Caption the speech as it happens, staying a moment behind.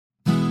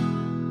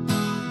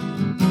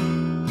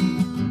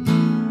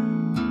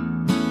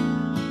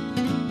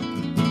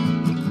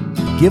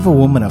give a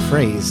woman a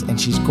phrase, and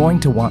she's going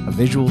to want a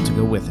visual to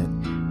go with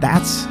it.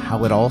 That's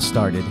how it all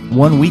started.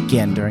 One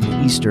weekend during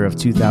Easter of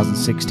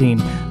 2016,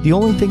 the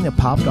only thing that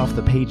popped off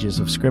the pages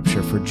of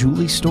Scripture for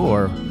Julie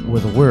Storr were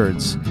the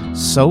words,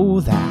 "So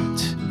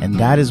that," and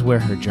that is where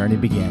her journey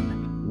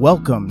began.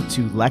 Welcome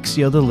to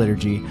Lectio the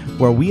Liturgy,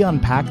 where we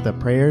unpack the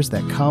prayers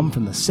that come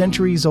from the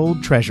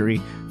centuries-old treasury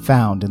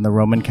found in the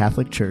Roman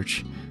Catholic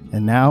Church.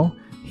 And now,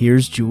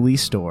 here's Julie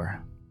Storr.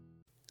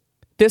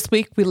 This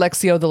week, we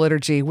Lectio the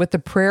Liturgy with the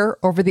prayer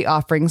over the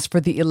offerings for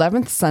the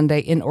 11th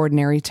Sunday in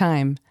Ordinary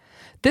Time.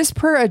 This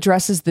prayer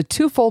addresses the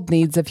twofold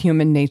needs of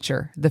human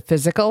nature, the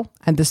physical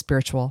and the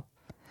spiritual.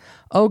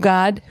 O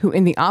God, who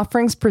in the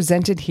offerings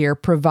presented here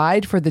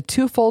provide for the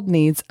twofold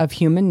needs of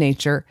human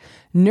nature,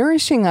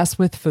 nourishing us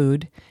with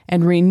food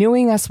and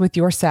renewing us with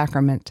your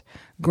sacrament,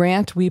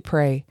 grant, we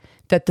pray,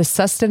 that the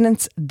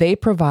sustenance they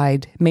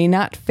provide may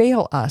not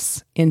fail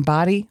us in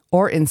body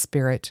or in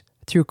spirit,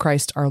 through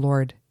Christ our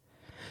Lord.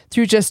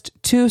 Through just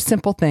two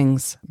simple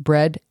things,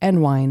 bread and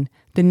wine,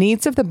 the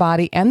needs of the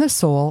body and the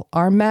soul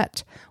are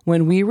met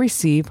when we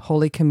receive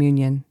Holy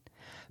Communion.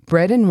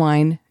 Bread and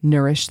wine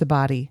nourish the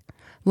body.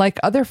 Like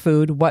other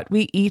food, what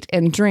we eat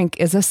and drink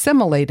is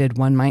assimilated,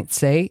 one might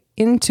say,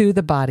 into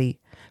the body.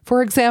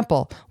 For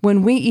example,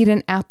 when we eat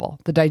an apple,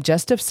 the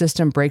digestive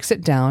system breaks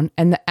it down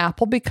and the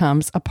apple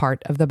becomes a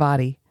part of the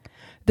body.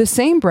 The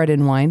same bread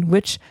and wine,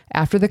 which,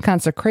 after the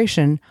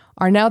consecration,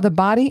 are now the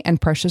body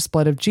and precious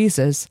blood of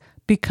Jesus,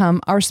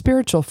 become our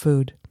spiritual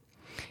food.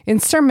 In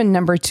sermon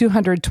number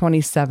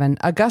 227,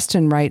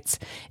 Augustine writes,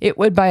 It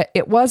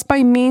was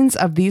by means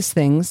of these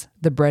things,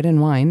 the bread and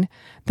wine,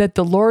 that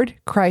the Lord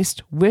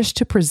Christ wished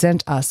to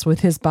present us with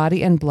his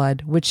body and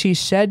blood, which he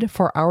shed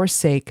for our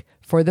sake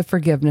for the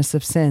forgiveness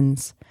of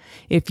sins.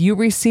 If you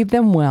receive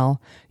them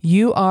well,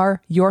 you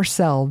are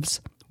yourselves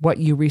what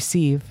you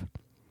receive.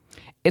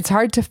 It's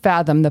hard to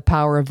fathom the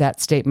power of that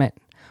statement.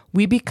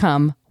 We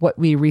become what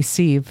we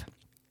receive.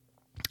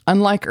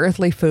 Unlike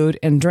earthly food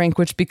and drink,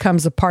 which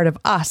becomes a part of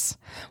us,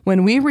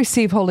 when we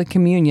receive Holy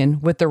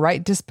Communion with the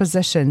right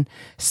disposition,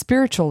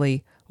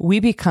 spiritually, we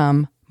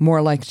become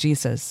more like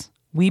Jesus.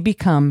 We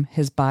become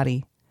his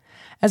body.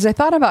 As I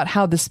thought about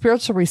how the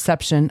spiritual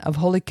reception of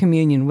Holy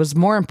Communion was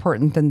more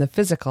important than the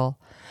physical,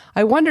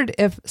 I wondered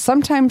if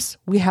sometimes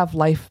we have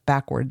life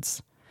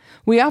backwards.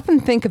 We often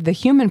think of the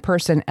human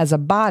person as a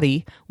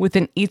body with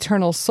an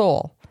eternal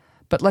soul,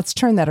 but let's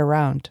turn that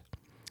around.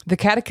 The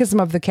Catechism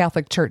of the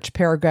Catholic Church,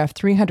 paragraph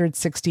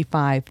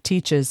 365,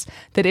 teaches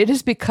that it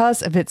is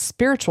because of its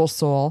spiritual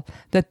soul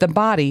that the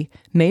body,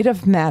 made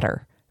of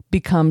matter,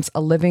 becomes a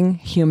living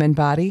human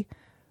body.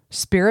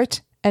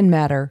 Spirit and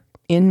matter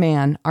in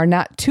man are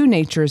not two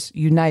natures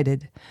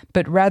united,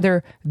 but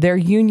rather their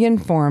union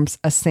forms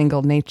a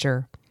single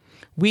nature.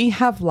 We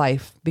have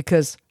life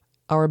because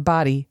our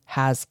body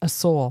has a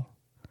soul.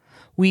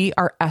 We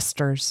are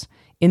Esthers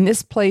in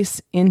this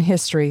place in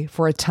history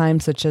for a time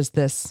such as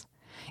this.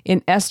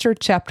 In Esther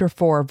chapter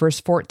 4, verse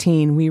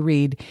 14, we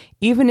read,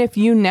 Even if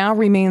you now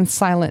remain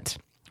silent,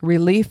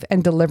 relief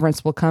and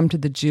deliverance will come to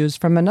the Jews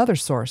from another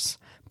source,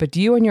 but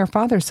you and your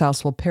father's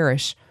house will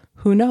perish.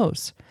 Who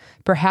knows?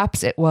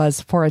 Perhaps it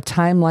was for a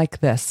time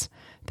like this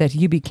that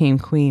you became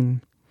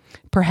queen.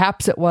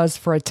 Perhaps it was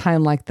for a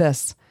time like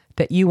this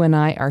that you and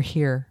I are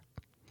here.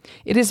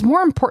 It is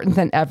more important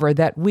than ever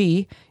that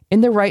we, in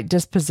the right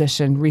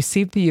disposition,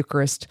 receive the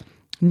Eucharist,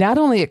 not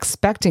only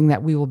expecting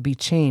that we will be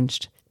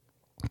changed,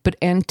 but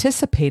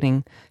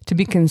anticipating to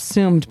be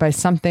consumed by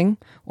something,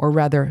 or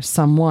rather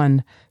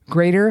someone,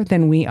 greater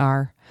than we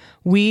are.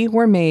 We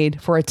were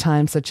made for a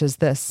time such as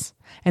this.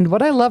 And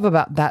what I love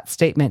about that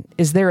statement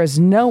is there is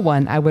no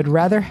one I would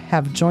rather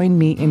have join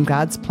me in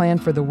God's plan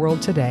for the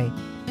world today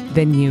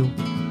than you.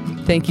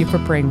 Thank you for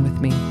praying with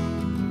me.